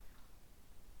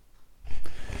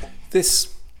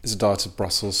This is a diet of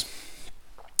Brussels.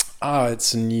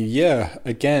 It's a new year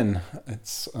again.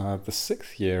 It's the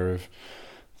sixth year of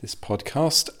this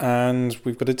podcast, and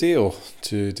we've got a deal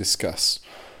to discuss.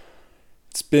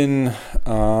 It's been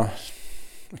a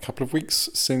couple of weeks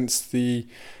since the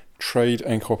trade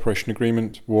and cooperation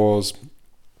agreement was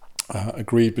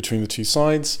agreed between the two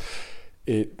sides.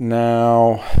 It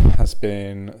now has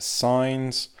been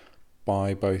signed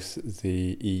by both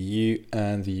the EU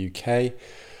and the UK.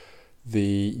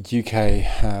 The UK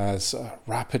has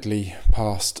rapidly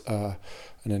passed an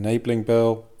enabling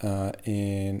bill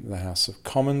in the House of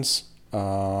Commons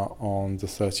on the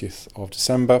 30th of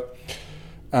December.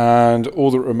 And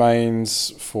all that remains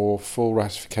for full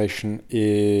ratification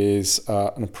is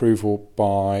an approval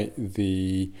by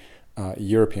the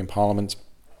European Parliament,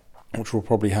 which will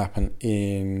probably happen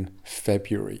in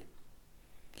February.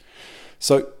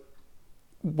 So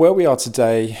where we are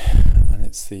today, and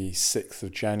it's the 6th of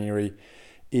January,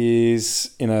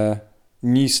 is in a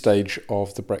new stage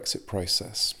of the Brexit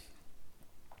process.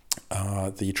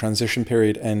 The transition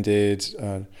period ended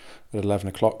at 11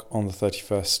 o'clock on the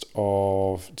 31st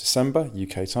of December,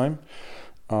 UK time,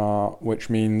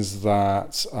 which means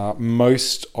that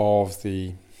most of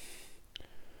the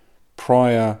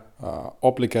prior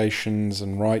obligations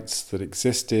and rights that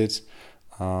existed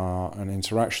and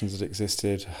interactions that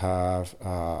existed have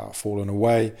fallen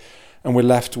away, and we're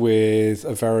left with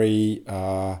a very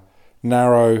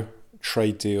narrow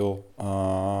trade deal,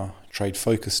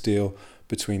 trade-focused deal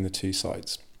between the two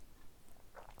sides.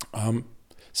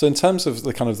 So in terms of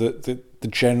the kind of the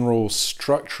general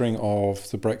structuring of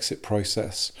the Brexit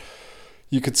process,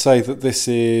 you could say that this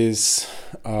is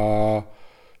the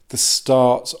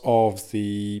start of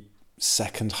the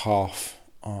second half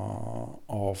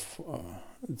of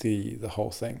the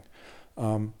whole thing.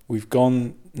 We've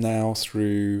gone now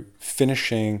through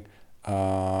finishing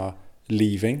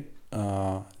leaving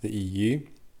the EU,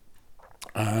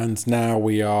 and now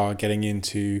we are getting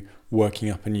into working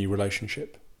up a new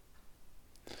relationship.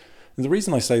 And the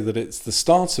reason I say that it's the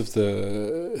start of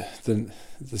the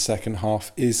second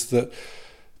half is that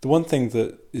the one thing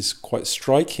that is quite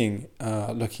striking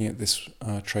looking at this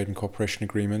trade and cooperation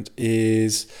agreement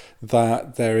is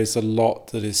that there is a lot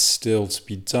that is still to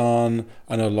be done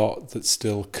and a lot that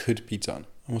still could be done.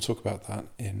 And we'll talk about that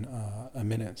in a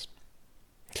minute.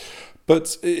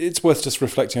 But it's worth just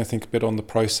reflecting, I think, a bit on the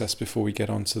process before we get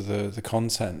on to the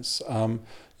contents.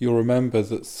 You'll remember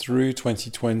that through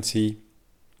 2020,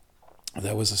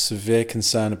 there was a severe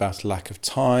concern about a lack of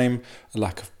time, a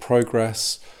lack of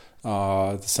progress.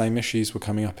 The same issues were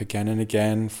coming up again and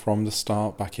again from the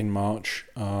start back in March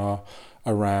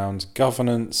around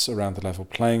governance, around the level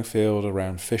playing field,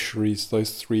 around fisheries.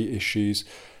 Those three issues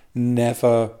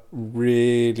never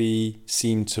really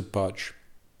seemed to budge.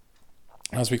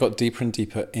 As we got deeper and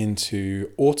deeper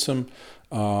into autumn,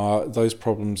 those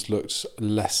problems looked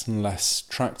less and less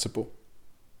tractable.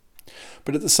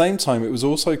 But at the same time, it was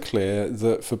also clear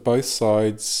that for both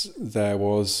sides, there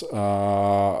was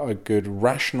a good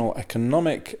rational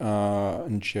economic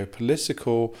and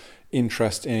geopolitical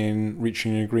interest in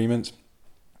reaching an agreement,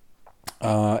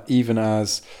 even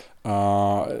as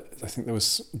I think there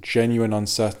was genuine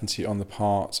uncertainty on the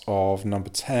part of Number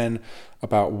 10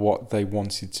 about what they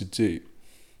wanted to do.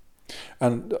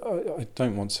 And I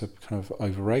don't want to kind of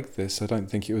over-egg this. I don't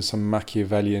think it was some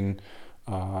Machiavellian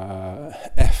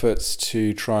efforts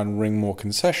to try and wring more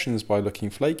concessions by looking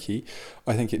flaky.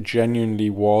 I think it genuinely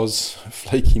was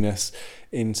flakiness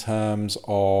in terms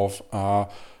of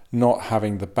not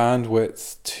having the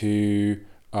bandwidth to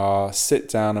sit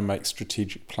down and make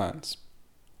strategic plans.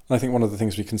 And I think one of the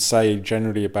things we can say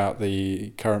generally about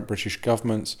the current British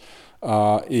government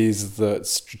is that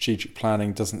strategic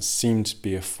planning doesn't seem to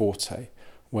be a forte,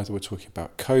 whether we're talking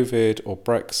about COVID or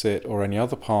Brexit or any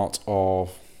other part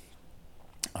of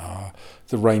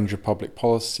the range of public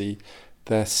policy.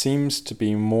 There seems to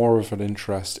be more of an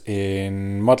interest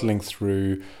in muddling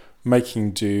through,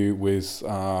 making do with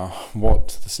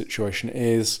what the situation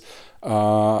is,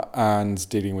 and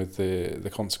dealing with the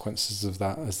consequences of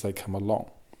that as they come along.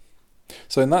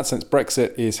 So in that sense,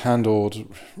 Brexit is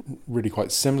handled really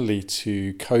quite similarly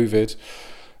to COVID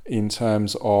in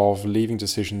terms of leaving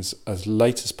decisions as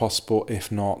late as possible,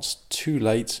 if not too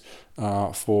late,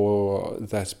 for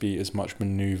there to be as much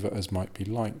manoeuvre as might be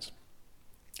liked.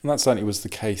 And that certainly was the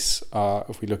case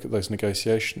if we look at those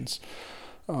negotiations.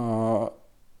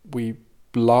 We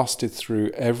blasted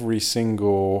through every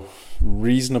single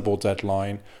reasonable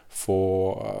deadline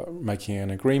for making an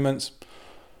agreement.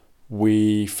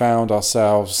 We found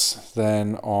ourselves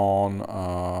then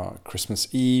on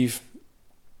Christmas Eve,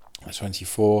 the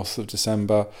 24th of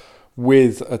December,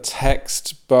 with a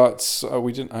text, but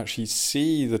we didn't actually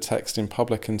see the text in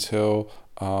public until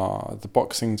the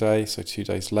Boxing Day, so 2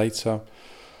 days later,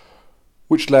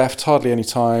 which left hardly any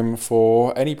time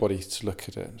for anybody to look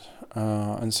at it.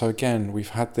 And so again, we've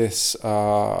had this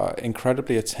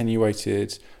incredibly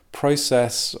attenuated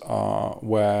process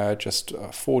where just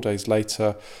 4 days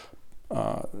later,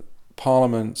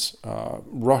 Parliament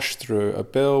rushed through a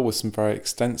bill with some very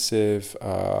extensive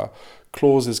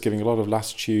clauses giving a lot of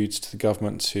latitude to the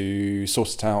government to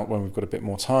sort it out when we've got a bit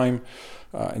more time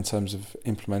in terms of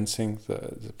implementing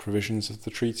the provisions of the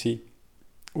treaty,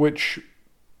 which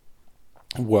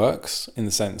works in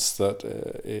the sense that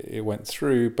it went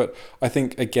through, but I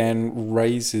think again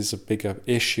raises a bigger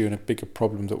issue and a bigger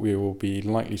problem that we will be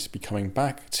likely to be coming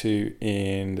back to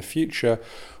in the future,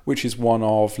 which is one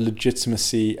of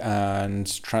legitimacy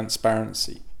and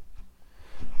transparency.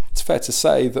 It's fair to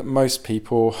say that most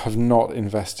people have not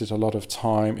invested a lot of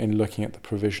time in looking at the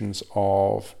provisions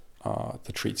of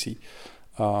the treaty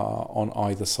on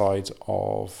either side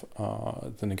of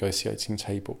the negotiating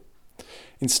table.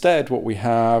 Instead, what we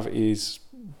have is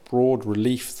broad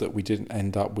relief that we didn't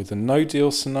end up with a no-deal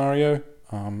scenario,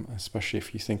 especially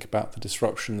if you think about the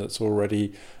disruption that's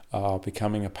already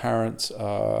becoming apparent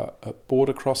at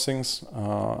border crossings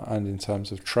and in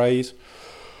terms of trade.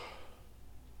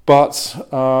 But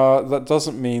that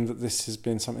doesn't mean that this has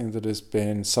been something that has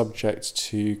been subject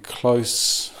to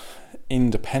close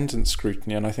independent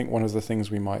scrutiny, and I think one of the things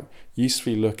we might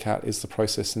usefully look at is the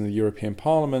process in the European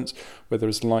Parliament, where there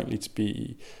is likely to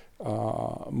be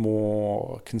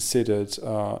more considered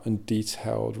and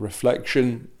detailed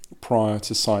reflection prior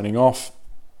to signing off,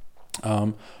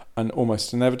 and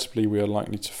almost inevitably we are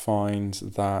likely to find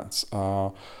that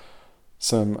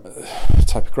some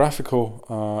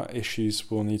typographical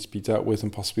issues will need to be dealt with,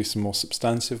 and possibly some more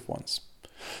substantive ones.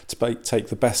 To take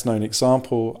the best known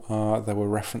example, there were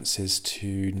references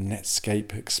to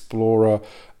Netscape Explorer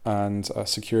and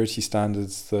security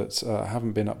standards that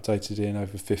haven't been updated in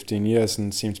over 15 years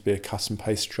and seem to be a cut and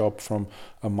paste job from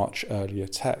a much earlier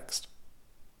text.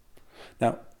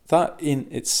 Now, that in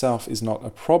itself is not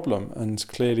a problem, and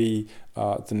clearly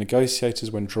the negotiators,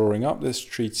 when drawing up this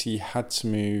treaty, had to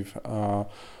move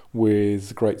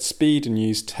with great speed and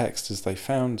use text as they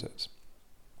found it.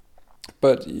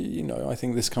 But, I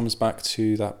think this comes back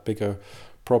to that bigger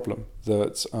problem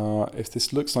that if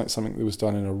this looks like something that was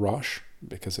done in a rush,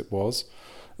 because it was,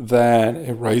 then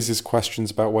it raises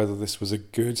questions about whether this was a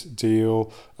good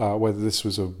deal, whether this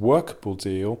was a workable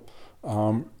deal,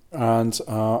 and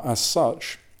as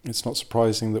such, it's not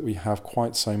surprising that we have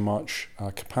quite so much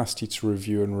capacity to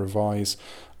review and revise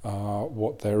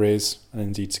what there is, and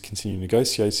indeed to continue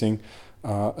negotiating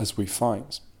as we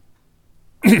find.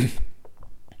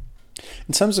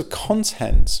 In terms of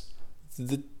content,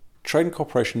 the Trade and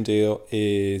Cooperation Deal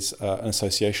is an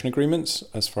association agreement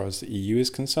as far as the EU is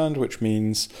concerned, which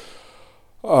means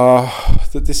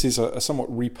that this is a somewhat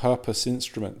repurposed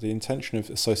instrument. The intention of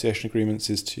association agreements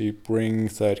is to bring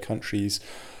third countries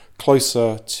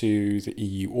closer to the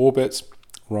EU orbit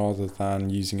rather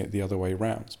than using it the other way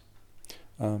around.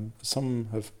 Some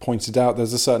have pointed out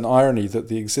there's a certain irony that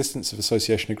the existence of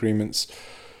association agreements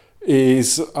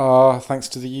is thanks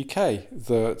to the UK,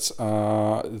 that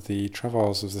the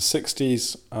travails of the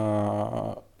 60s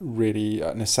really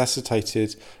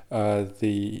necessitated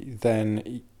the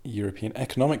then European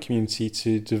Economic Community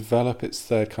to develop its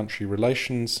third country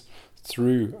relations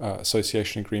through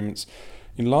association agreements,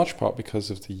 in large part because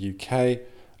of the UK,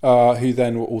 who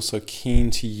then were also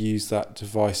keen to use that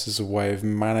device as a way of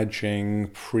managing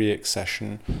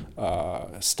pre-accession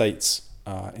states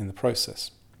in the process.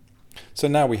 So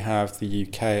now we have the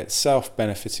UK itself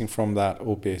benefiting from that,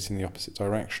 albeit in the opposite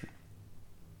direction.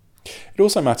 It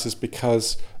also matters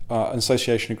because an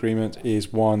association agreement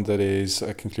is one that is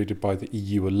concluded by the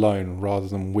EU alone rather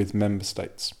than with member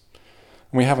states.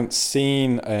 And we haven't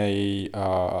seen a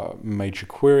major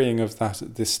querying of that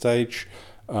at this stage,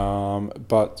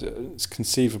 but it's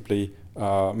conceivably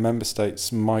member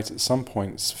states might at some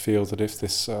points feel that if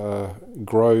this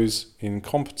grows in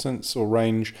competence or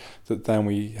range, that then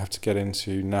we have to get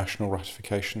into national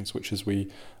ratifications, which, as we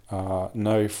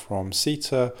know from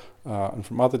CETA and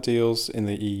from other deals in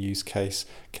the EU's case,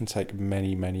 can take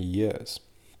many, many years.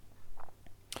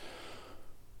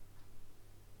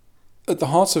 At the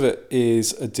heart of it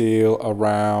is a deal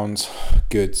around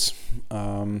goods.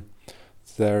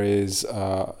 There is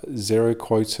zero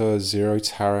quota, zero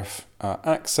tariff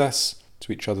access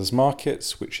to each other's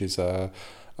markets, which is a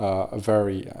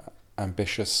very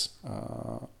ambitious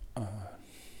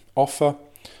offer.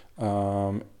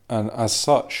 And as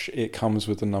such, it comes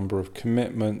with a number of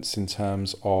commitments in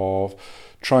terms of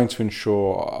trying to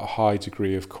ensure a high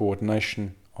degree of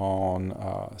coordination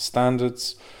on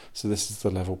standards. So this is the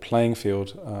level playing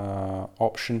field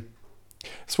option.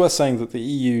 It's worth saying that the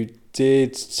EU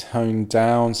did tone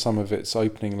down some of its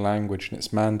opening language and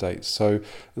its mandates. So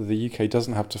the UK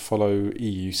doesn't have to follow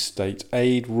EU state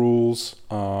aid rules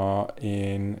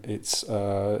in its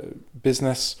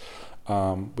business,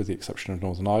 with the exception of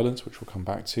Northern Ireland, which we'll come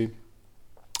back to.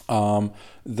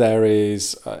 There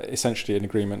is essentially an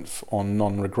agreement on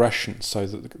non-regression, so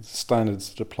that the standards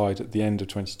that applied at the end of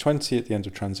 2020, at the end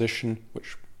of transition,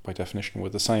 which by definition were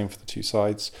the same for the two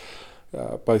sides,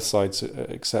 both sides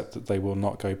accept that they will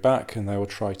not go back and they will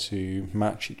try to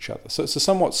match each other. So it's a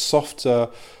somewhat softer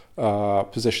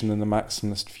position than the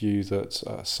maximalist view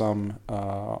that some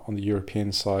on the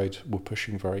European side were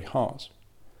pushing very hard.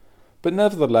 But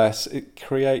nevertheless, it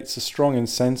creates a strong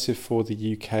incentive for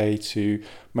the UK to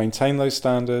maintain those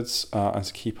standards and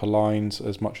to keep aligned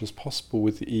as much as possible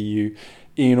with the EU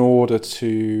in order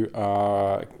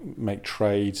to make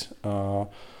trade no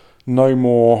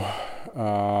more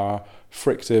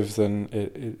frictive than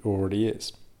it already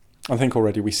is. I think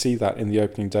already we see that in the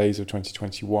opening days of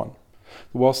 2021.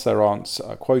 Whilst there aren't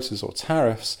quotas or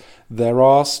tariffs, there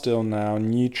are still now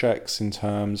new checks in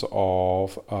terms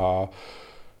of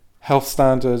health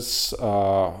standards,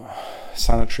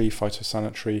 sanitary,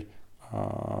 phytosanitary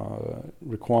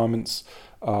requirements,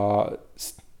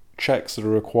 checks that are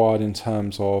required in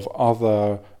terms of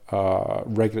other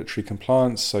regulatory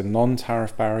compliance, so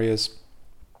non-tariff barriers.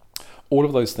 All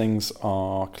of those things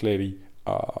are clearly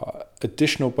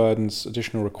additional burdens,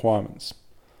 additional requirements.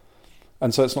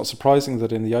 And so it's not surprising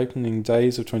that in the opening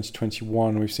days of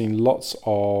 2021, we've seen lots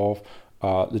of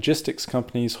logistics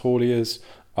companies, hauliers,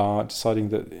 deciding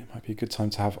that it might be a good time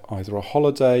to have either a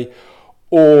holiday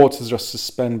or to just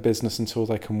suspend business until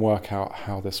they can work out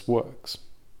how this works.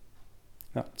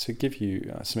 Now, to give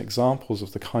you some examples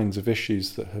of the kinds of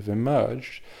issues that have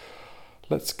emerged,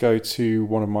 let's go to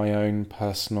one of my own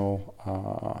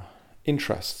personal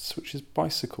interests, which is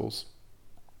bicycles.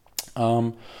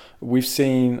 We've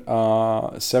seen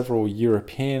several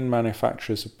European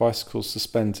manufacturers of bicycles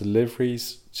suspend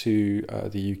deliveries to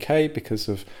the UK because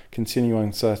of continuing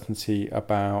uncertainty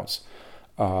about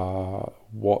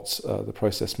what the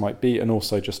process might be, and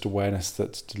also just awareness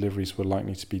that deliveries were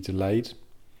likely to be delayed.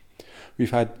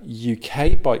 We've had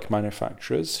UK bike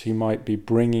manufacturers who might be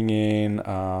bringing in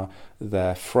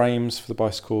their frames for the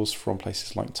bicycles from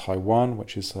places like Taiwan,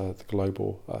 which is the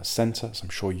global centre, as I'm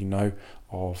sure you know,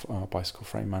 of bicycle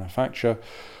frame manufacture,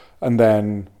 and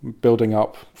then building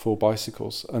up full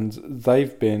bicycles. And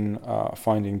they've been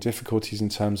finding difficulties in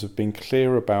terms of being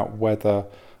clear about whether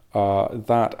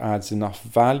that adds enough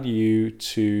value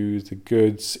to the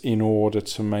goods in order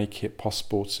to make it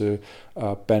possible to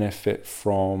benefit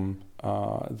from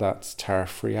that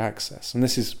tariff-free access. And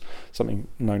this is something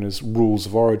known as rules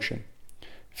of origin.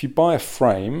 If you buy a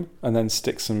frame and then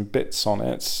stick some bits on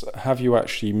it, have you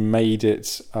actually made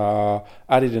it,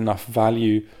 added enough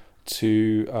value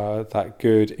to that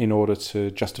good in order to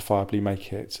justifiably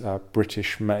make it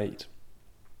British made?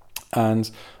 And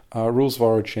rules of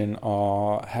origin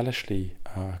are hellishly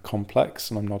complex,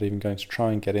 and I'm not even going to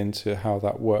try and get into how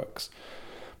that works.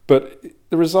 But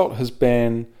the result has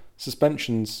been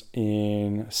suspensions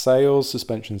in sales,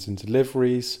 suspensions in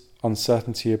deliveries,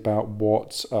 uncertainty about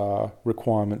what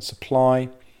requirements apply,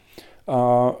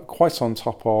 quite on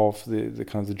top of the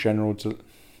kind of the general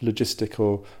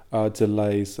logistical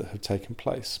delays that have taken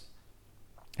place.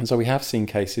 And so we have seen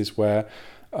cases where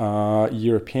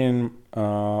European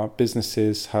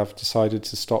businesses have decided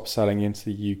to stop selling into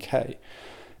the UK,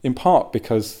 in part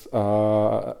because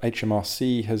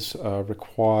HMRC has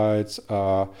required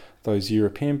those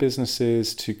European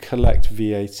businesses to collect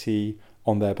VAT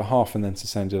on their behalf and then to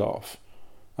send it off,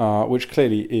 which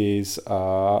clearly is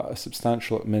a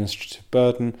substantial administrative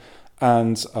burden.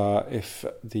 And if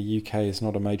the UK is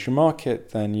not a major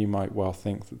market, then you might well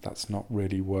think that that's not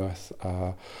really worth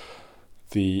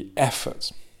the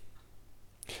effort.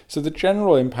 So the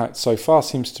general impact so far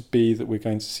seems to be that we're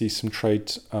going to see some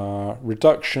trade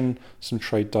reduction, some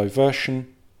trade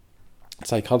diversion.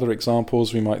 Take other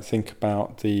examples, we might think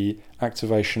about the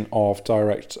activation of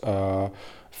direct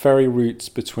ferry routes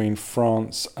between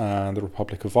France and the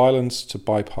Republic of Ireland to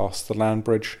bypass the land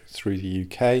bridge through the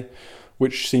UK,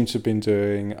 which seems to have been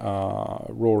doing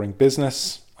roaring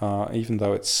business, even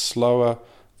though it's slower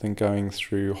than going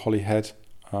through Holyhead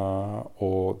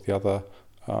or the other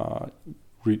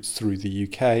routes through the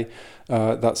UK.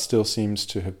 That still seems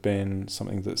to have been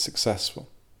something that's successful.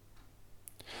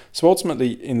 So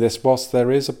ultimately, in this, whilst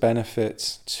there is a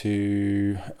benefit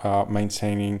to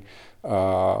maintaining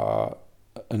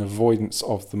an avoidance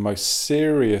of the most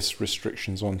serious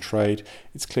restrictions on trade,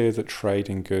 it's clear that trade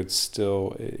in goods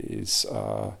still is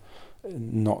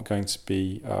not going to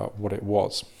be what it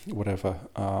was, whatever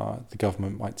the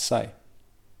government might say.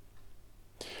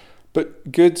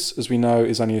 But goods, as we know,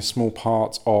 is only a small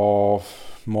part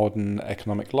of modern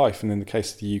economic life. And in the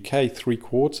case of the UK,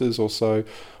 3/4 or so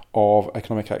of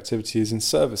economic activity is in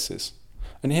services.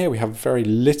 And here we have very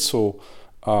little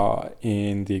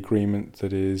in the agreement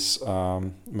that is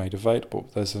made available.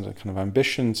 There's a kind of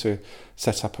ambition to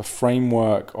set up a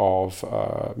framework of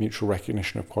mutual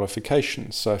recognition of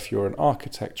qualifications. So if you're an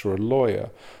architect or a lawyer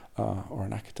or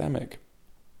an academic,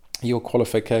 your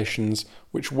qualifications,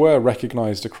 which were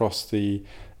recognised across the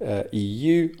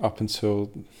EU up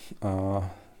until a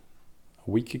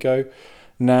week ago,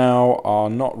 now are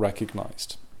not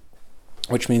recognised,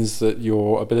 which means that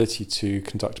your ability to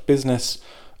conduct business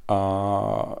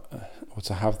or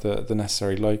to have the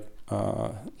necessary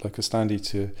locus standi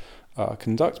to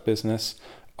conduct business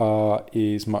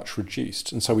is much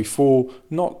reduced. And so we fall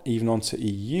not even onto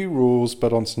EU rules,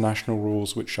 but onto national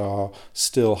rules, which are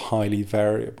still highly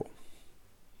variable.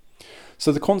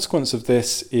 So the consequence of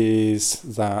this is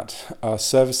that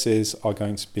services are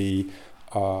going to be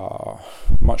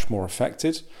much more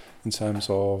affected in terms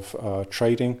of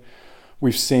trading.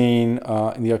 We've seen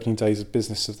in the opening days of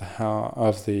business of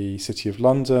the City of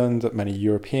London that many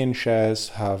European shares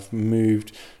have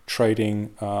moved trading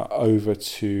over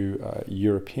to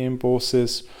European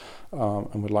bourses,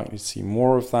 and we're likely to see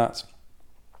more of that.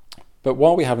 But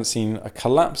while we haven't seen a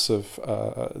collapse of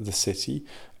the city,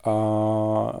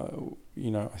 I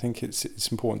think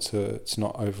it's important to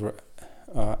not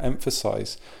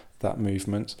emphasize that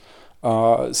movement.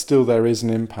 Still there is an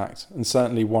impact, and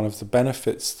certainly one of the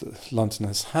benefits that London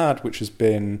has had, which has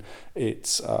been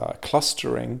its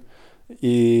clustering,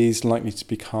 is likely to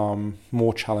become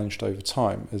more challenged over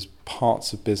time as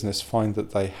parts of business find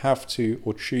that they have to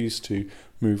or choose to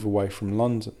move away from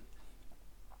London.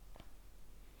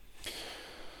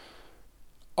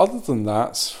 Other than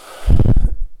that,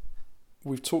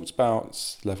 we've talked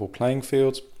about level playing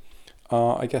fields.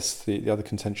 I guess the other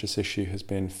contentious issue has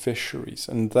been fisheries,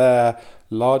 and there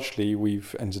largely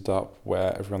we've ended up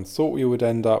where everyone thought we would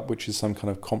end up, which is some kind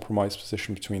of compromise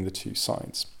position between the two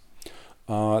sides.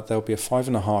 There'll be a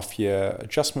 5.5-year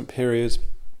adjustment period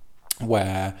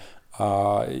where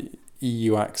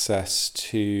EU access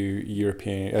to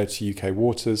UK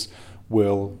waters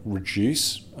will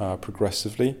reduce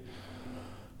progressively.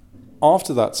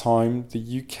 After that time, the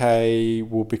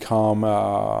UK will become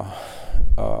a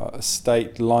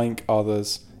state like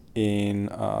others in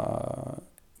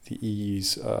the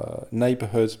EU's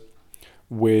neighbourhood,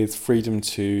 with freedom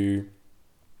to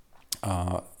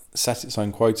set its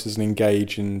own quotas and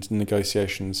engage in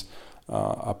negotiations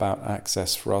about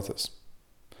access for others.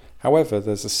 However,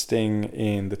 there's a sting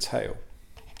in the tail.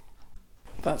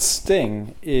 That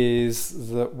sting is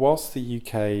that whilst the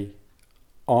UK,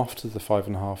 after the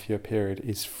 5.5-year period,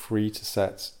 is free to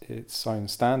set its own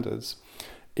standards,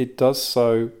 it does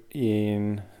so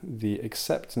in the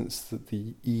acceptance that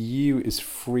the EU is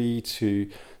free to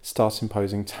start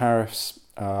imposing tariffs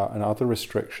and other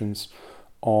restrictions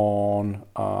on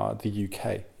the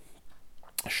UK,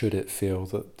 should it feel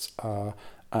that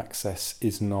access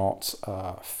is not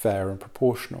fair and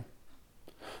proportional.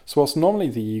 So whilst normally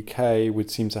the UK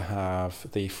would seem to have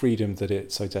the freedom that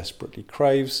it so desperately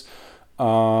craves,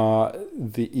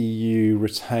 the EU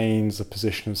retains a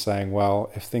position of saying,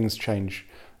 well, if things change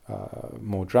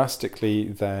more drastically,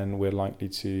 then we're likely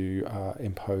to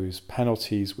impose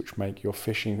penalties which make your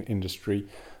fishing industry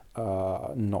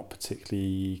not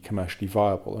particularly commercially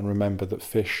viable. And remember that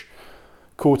fish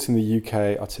caught in the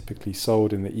UK are typically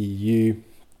sold in the EU,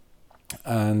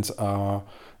 and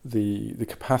the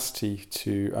capacity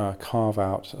to carve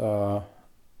out a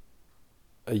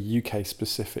UK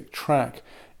specific track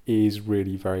is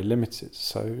really very limited.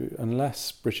 So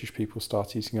unless British people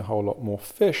start eating a whole lot more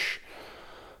fish,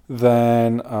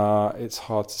 then it's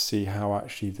hard to see how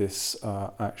actually this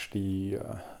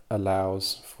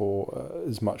allows for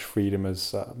as much freedom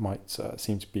as might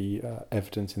seem to be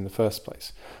evident in the first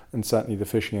place. And certainly the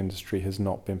fishing industry has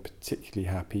not been particularly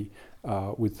happy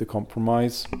with the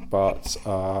compromise, but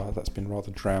that's been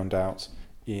rather drowned out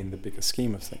in the bigger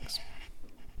scheme of things.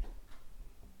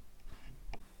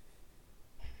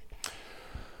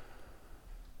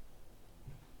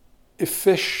 If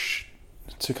fish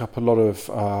took up a lot of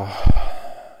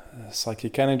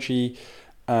psychic energy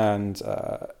and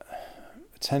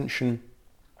attention,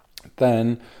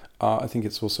 then I think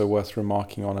it's also worth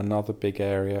remarking on another big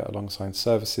area alongside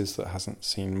services that hasn't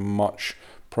seen much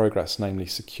progress, namely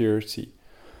security.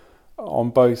 On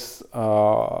both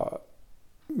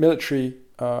military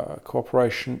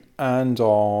cooperation and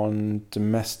on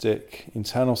domestic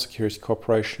internal security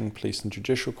cooperation, police and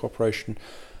judicial cooperation,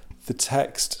 the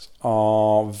texts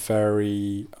are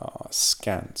very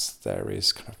scant. There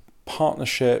is kind of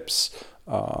partnerships,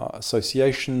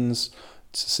 associations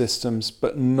to systems,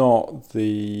 but not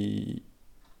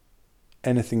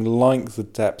anything like the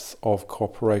depth of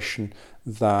cooperation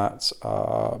that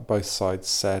both sides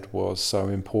said was so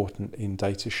important in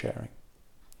data sharing.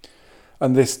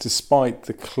 And this despite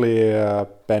the clear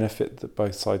benefit that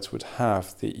both sides would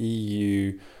have. The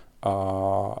EU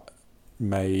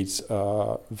made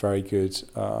very good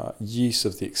use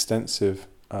of the extensive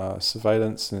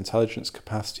surveillance and intelligence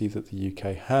capacity that the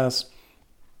UK has.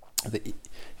 The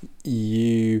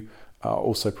EU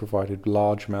also provided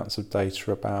large amounts of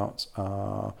data about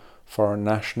foreign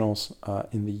nationals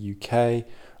in the UK,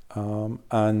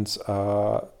 and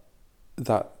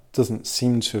that doesn't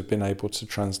seem to have been able to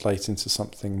translate into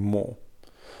something more.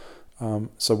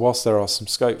 So whilst there are some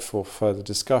scope for further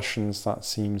discussions, that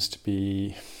seems to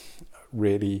be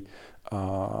really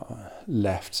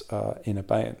left in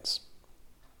abeyance.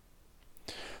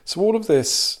 So all of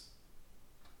this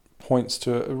points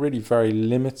to a really very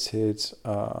limited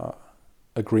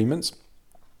agreement,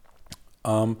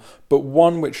 but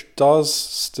one which does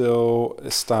still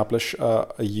establish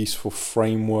a useful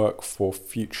framework for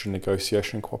future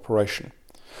negotiation and cooperation.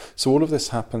 So all of this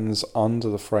happens under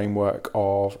the framework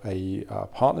of a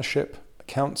partnership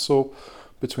council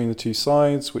between the two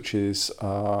sides, which is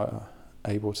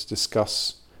able to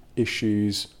discuss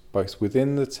issues both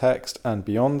within the text and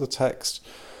beyond the text.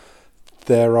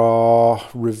 There are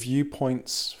review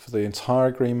points for the entire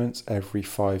agreement every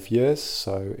 5 years,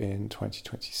 so in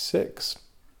 2026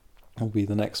 will be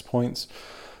the next point.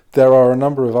 There are a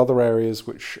number of other areas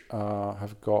which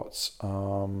have got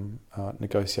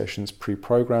negotiations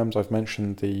pre-programmed. I've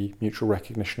mentioned the mutual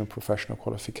recognition of professional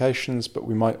qualifications, but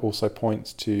we might also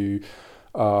point to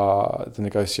the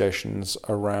negotiations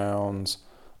around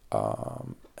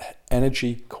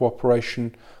energy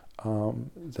cooperation.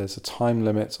 There's a time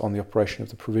limit on the operation of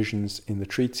the provisions in the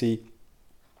treaty,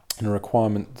 and a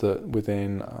requirement that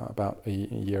within about a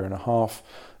year and a half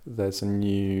there's a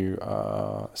new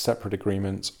separate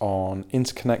agreement on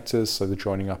interconnectors, so the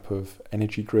joining up of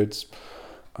energy grids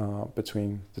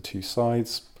between the two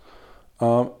sides.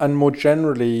 And more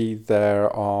generally,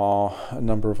 there are a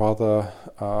number of other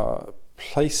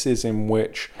places in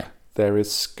which there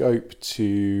is scope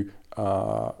to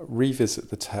revisit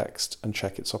the text and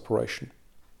check its operation.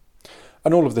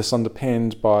 And all of this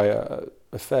underpinned by a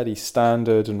fairly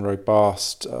standard and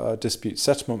robust dispute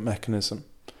settlement mechanism.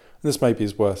 And this maybe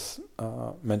is worth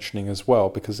mentioning as well,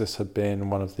 because this had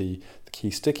been one of the key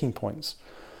sticking points.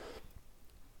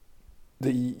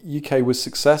 The UK was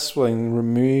successful in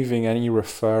removing any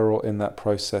referral in that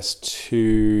process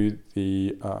to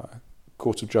the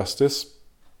Court of Justice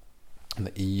on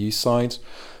the EU side.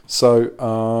 So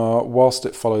whilst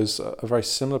it follows a very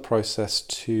similar process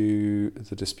to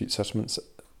the dispute settlements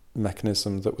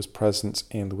mechanism that was present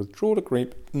in the withdrawal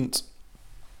agreement,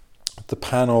 the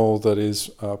panel that is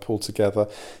pulled together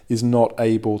is not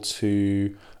able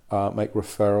to make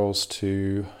referrals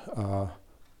to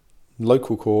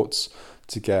local courts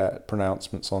to get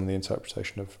pronouncements on the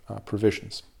interpretation of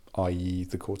provisions, i.e.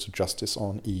 the Court of Justice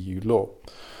on EU law.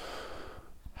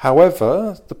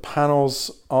 However, the panels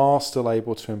are still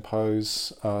able to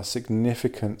impose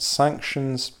significant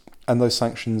sanctions, and those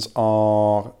sanctions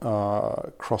are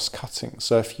cross-cutting.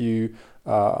 So if you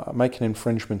make an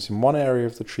infringement in one area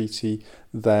of the treaty,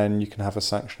 then you can have a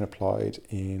sanction applied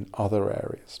in other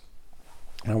areas.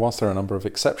 Now, whilst there are a number of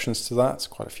exceptions to that,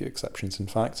 quite a few exceptions in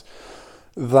fact,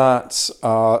 that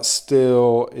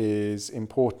still is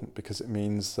important, because it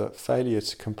means that failure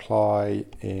to comply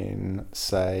in,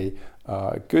 say,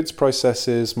 goods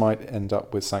processes might end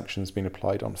up with sanctions being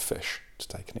applied on fish, to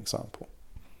take an example.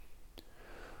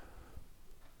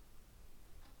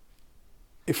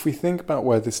 If we think about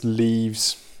where this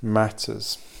leaves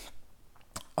matters,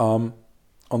 on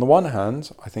the one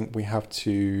hand, I think we have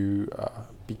to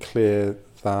be clear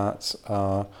that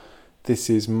this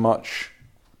is much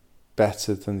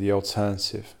better than the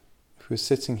alternative. If we're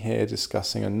sitting here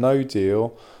discussing a no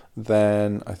deal,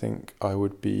 then I think I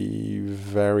would be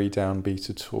very downbeat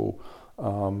at all.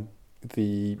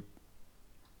 The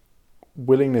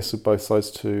willingness of both sides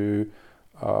to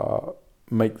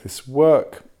make this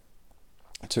work,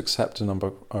 to accept a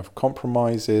number of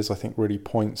compromises, I think really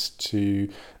points to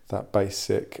that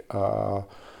basic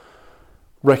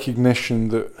recognition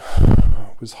that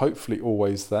was hopefully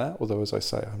always there, although, as I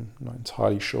say, I'm not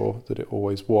entirely sure that it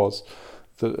always was,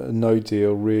 that a no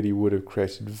deal really would have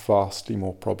created vastly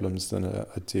more problems than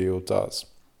a deal does.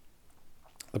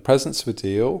 The presence of a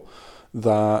deal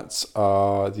that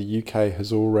the UK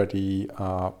has already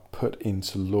put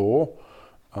into law,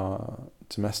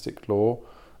 domestic law,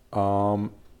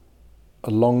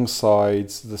 alongside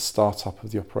the start-up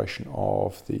of the operation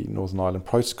of the Northern Ireland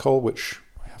Protocol, which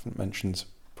I haven't mentioned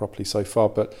properly so far,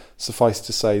 but suffice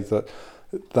to say that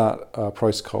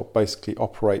protocol basically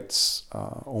operates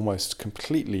almost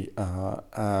completely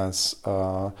as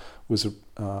was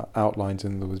outlined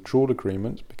in the withdrawal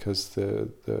agreement, because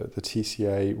the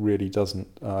TCA really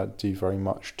doesn't do very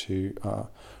much to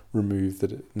remove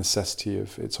the necessity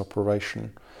of its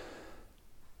operation.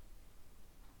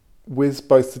 With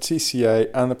both the TCA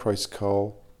and the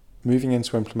protocol moving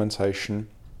into implementation,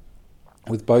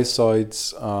 with both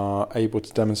sides able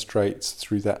to demonstrate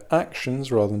through their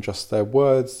actions rather than just their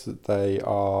words that they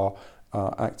are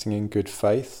acting in good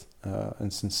faith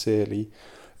and sincerely,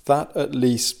 that at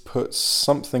least puts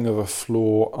something of a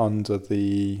floor under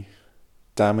the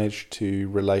damage to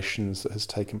relations that has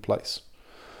taken place.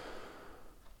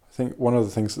 I think one of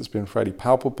the things that's been fairly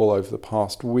palpable over the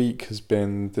past week has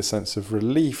been the sense of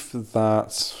relief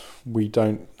that we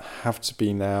don't have to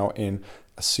be now in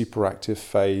a super active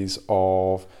phase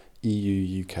of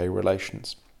EU-UK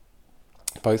relations.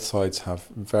 Both sides have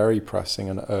very pressing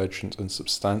and urgent and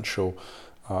substantial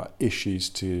issues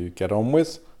to get on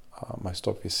with, most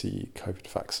obviously COVID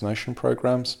vaccination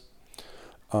programs,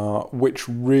 which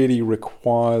really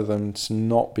require them to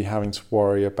not be having to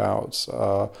worry about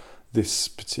this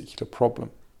particular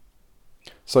problem.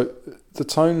 So the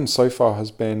tone so far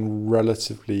has been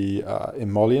relatively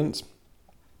emollient,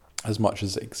 as much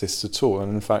as it exists at all.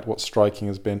 And in fact, what's striking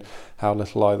has been how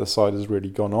little either side has really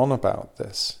gone on about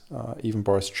this. Even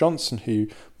Boris Johnson, who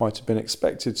might have been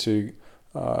expected to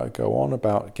go on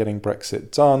about getting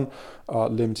Brexit done,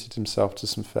 limited himself to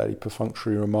some fairly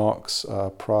perfunctory remarks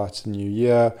prior to New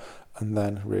Year, and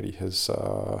then really has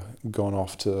gone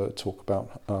off to talk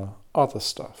about other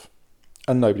stuff.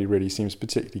 And nobody really seems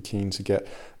particularly keen to get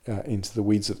into the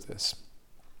weeds of this.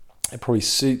 It probably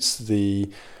suits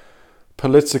the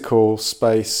political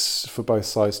space for both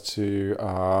sides to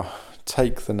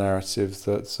take the narrative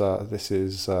that this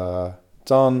is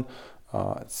done,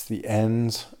 it's the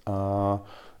end,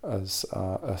 as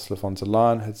Ursula von der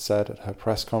Leyen had said at her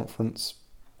press conference.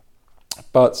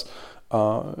 But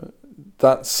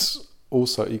that's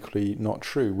also equally not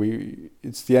true.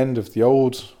 It's the end of the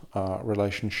old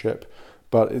relationship,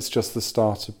 but it's just the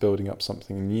start of building up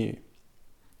something new.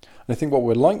 And I think what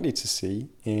we're likely to see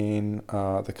in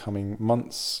the coming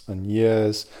months and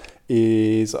years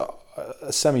is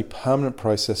a semi-permanent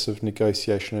process of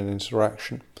negotiation and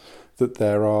interaction. That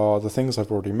there are the things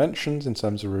I've already mentioned in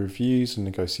terms of reviews and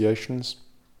negotiations,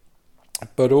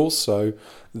 but also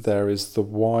there is the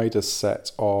wider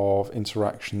set of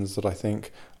interactions that I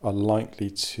think are likely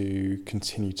to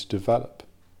continue to develop.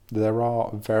 There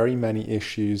are very many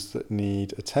issues that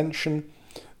need attention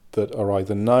that are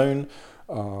either known,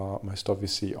 most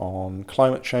obviously on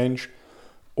climate change,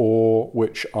 or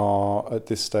which are at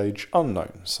this stage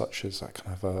unknown, such as that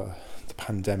kind of the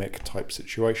pandemic type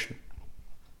situation.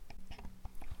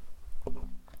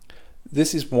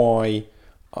 This is why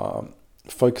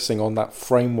focusing on that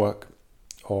framework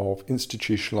of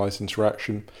institutionalized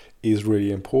interaction is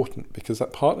really important, because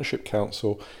that Partnership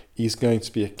Council is going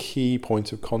to be a key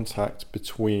point of contact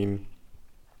between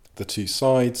the two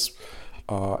sides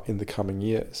in the coming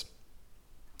years.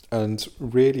 And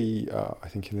really, I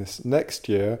think in this next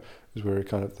year is where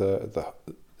kind of the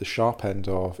sharp end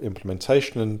of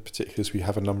implementation, and particularly as we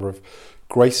have a number of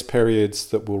grace periods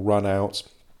that will run out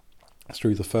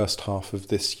through the first half of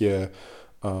this year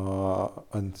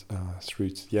and through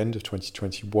to the end of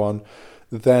 2021,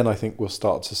 then I think we'll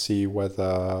start to see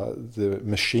whether the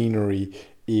machinery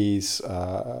is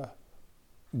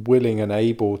willing and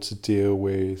able to deal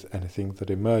with anything that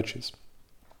emerges.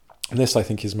 And this, I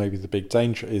think, is maybe the big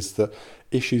danger, is that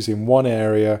issues in one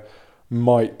area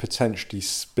might potentially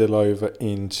spill over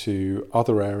into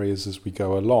other areas as we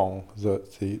go along,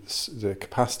 that the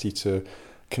capacity to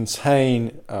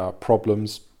contain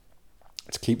problems,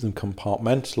 to keep them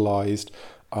compartmentalized,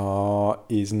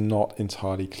 is not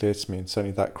entirely clear to me. And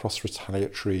certainly that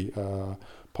cross-retaliatory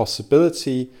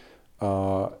possibility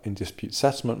in dispute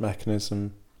settlement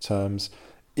mechanism terms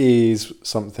is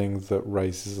something that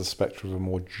raises the spectre of a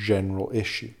more general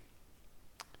issue.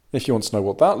 If you want to know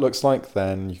what that looks like,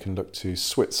 then you can look to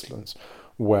Switzerland,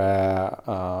 where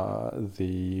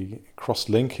the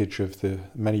cross-linkage of the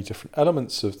many different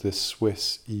elements of this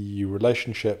Swiss-EU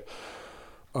relationship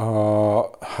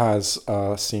has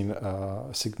seen a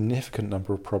significant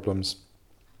number of problems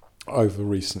over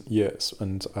recent years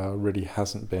and really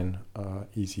hasn't been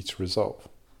easy to resolve.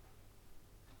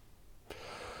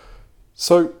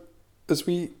 So as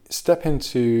we step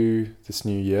into this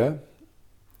new year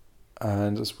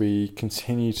and as we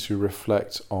continue to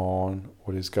reflect on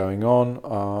what is going on,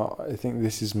 I think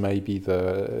this is maybe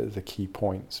the key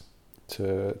point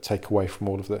to take away from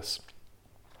all of this.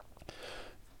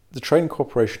 The Trade and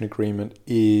Cooperation Agreement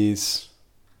is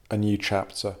a new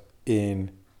chapter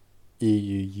in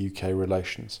EU-UK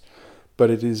relations, but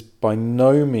it is by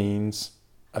no means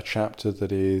a chapter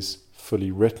that is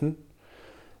fully written.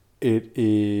 It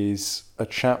is a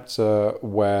chapter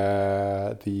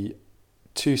where the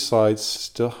two sides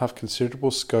still have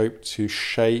considerable scope to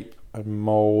shape and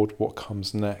mould what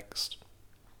comes next.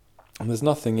 And there's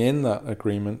nothing in that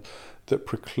agreement that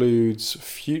precludes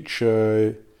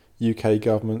future UK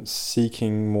governments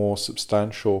seeking more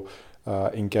substantial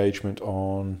engagement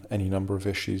on any number of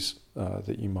issues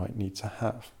that you might need to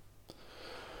have.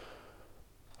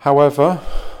 However,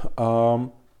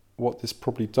 what this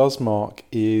probably does mark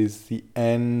is the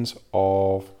end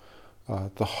of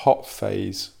the hot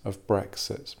phase of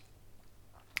Brexit.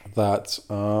 That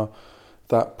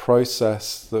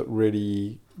process that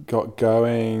really got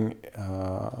going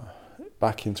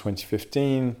back in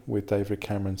 2015 with David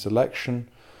Cameron's election,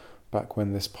 back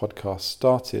when this podcast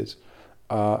started,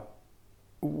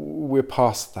 we're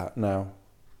past that now.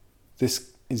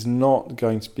 This is not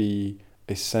going to be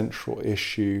a central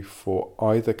issue for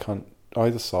either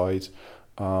side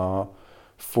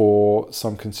for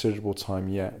some considerable time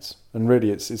yet. And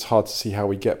really it's hard to see how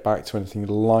we get back to anything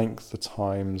like the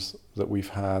times that we've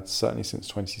had, certainly since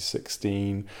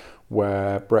 2016,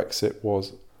 where Brexit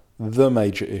was the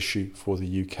major issue for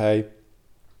the UK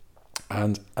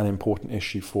and an important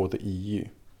issue for the EU.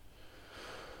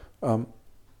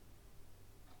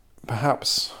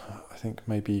 Perhaps, I think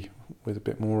maybe with a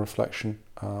bit more reflection,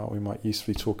 we might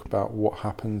usefully talk about what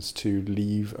happens to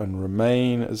leave and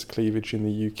remain as cleavage in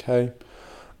the UK.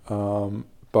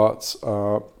 But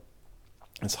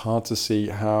it's hard to see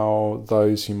how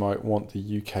those who might want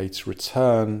the UK to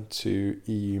return to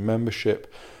EU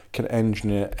membership can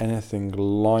engineer anything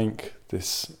like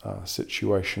this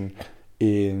situation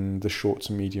in the short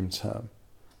to medium term.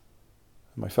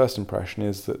 My first impression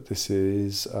is that this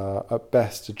is at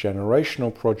best a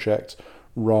generational project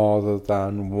rather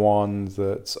than one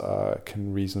that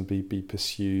can reasonably be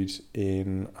pursued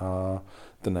in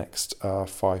the next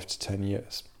 5 to 10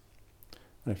 years.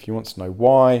 And if you want to know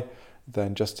why,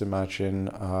 then just imagine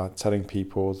telling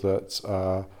people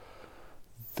that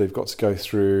they've got to go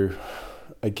through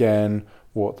again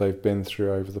what they've been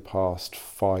through over the past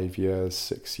 5 years,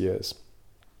 6 years.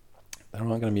 There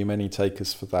aren't going to be many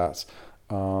takers for that.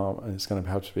 And it's going to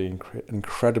have to be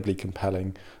incredibly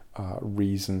compelling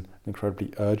reason,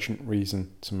 incredibly urgent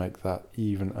reason to make that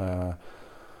even a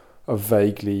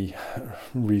vaguely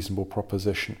reasonable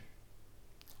proposition.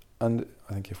 And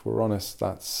I think if we're honest,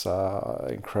 that's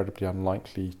incredibly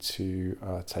unlikely to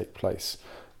take place,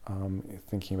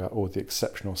 thinking about all the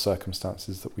exceptional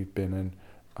circumstances that we've been in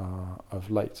of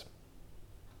late.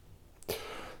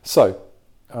 So,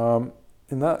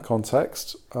 in that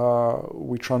context,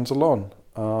 we trundle on.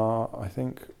 I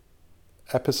think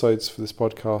episodes for this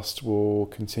podcast will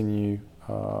continue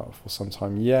for some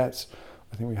time yet.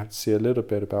 I think we have to see a little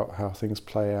bit about how things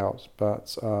play out,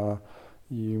 but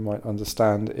you might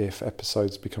understand if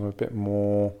episodes become a bit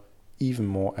more, even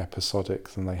more episodic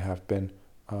than they have been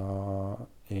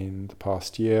in the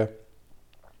past year.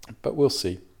 But we'll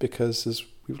see, because as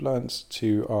we've learned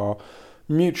to our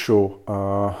mutual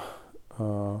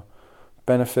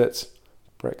benefit,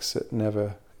 Brexit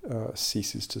never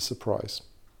ceases to surprise.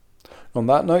 On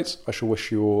that note, I shall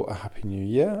wish you all a happy new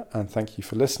year and thank you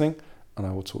for listening, and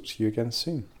I will talk to you again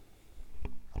soon.